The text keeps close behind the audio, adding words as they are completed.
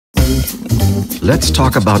Let's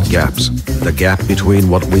talk about gaps. The gap between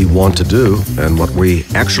what we want to do and what we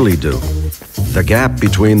actually do. The gap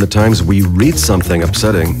between the times we read something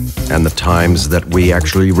upsetting and the times that we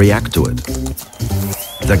actually react to it.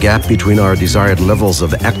 The gap between our desired levels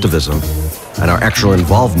of activism and our actual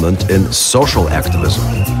involvement in social activism.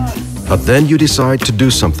 But then you decide to do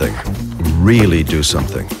something, really do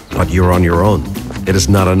something, but you're on your own. It is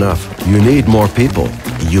not enough. You need more people.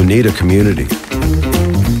 You need a community.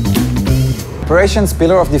 Operations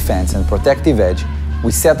Pillar of Defense and Protective Edge,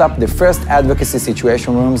 we set up the first advocacy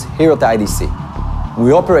situation rooms here at IDC.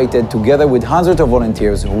 We operated together with hundreds of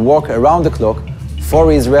volunteers who work around the clock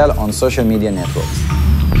for Israel on social media networks.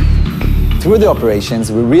 Through the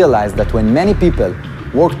operations, we realized that when many people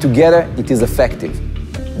work together, it is effective.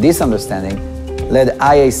 This understanding led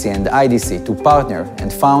IAC and IDC to partner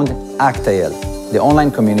and found ACT.IL, the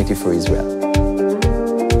online community for Israel.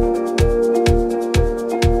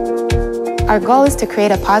 Our goal is to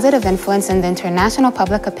create a positive influence in the international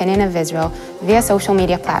public opinion of Israel via social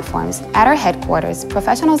media platforms. At our headquarters,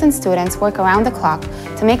 professionals and students work around the clock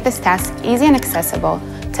to make this task easy and accessible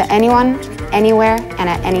to anyone, anywhere, and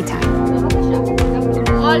at any time.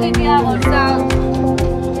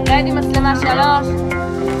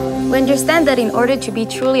 We understand that in order to be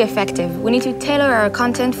truly effective, we need to tailor our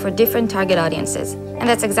content for different target audiences, and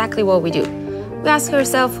that's exactly what we do. We ask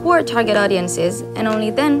ourselves who our target audience is, and only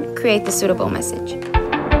then create the suitable message.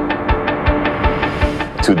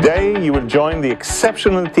 Today, you will join the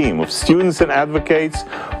exceptional team of students and advocates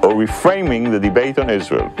who are reframing the debate on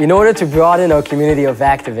Israel. In order to broaden our community of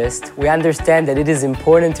activists, we understand that it is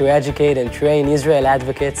important to educate and train Israel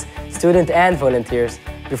advocates, students and volunteers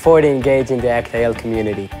before they engage in the ACT.IL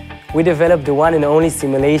community. We developed the one and only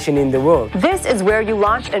simulation in the world. This is where you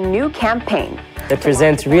launch a new campaign that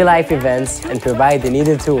presents real-life events and provide the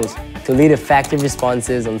needed tools to lead effective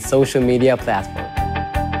responses on social media platforms.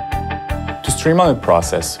 To streamline the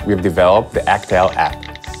process, we have developed the ACT.IL app,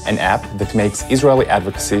 an app that makes Israeli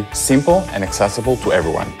advocacy simple and accessible to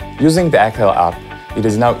everyone. Using the ACT.IL app, it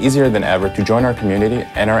is now easier than ever to join our community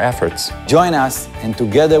and our efforts. Join us, and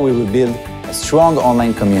together we will build a strong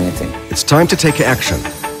online community. It's time to take action.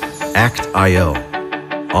 ACT.IL,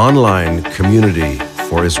 online community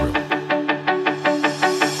for Israel.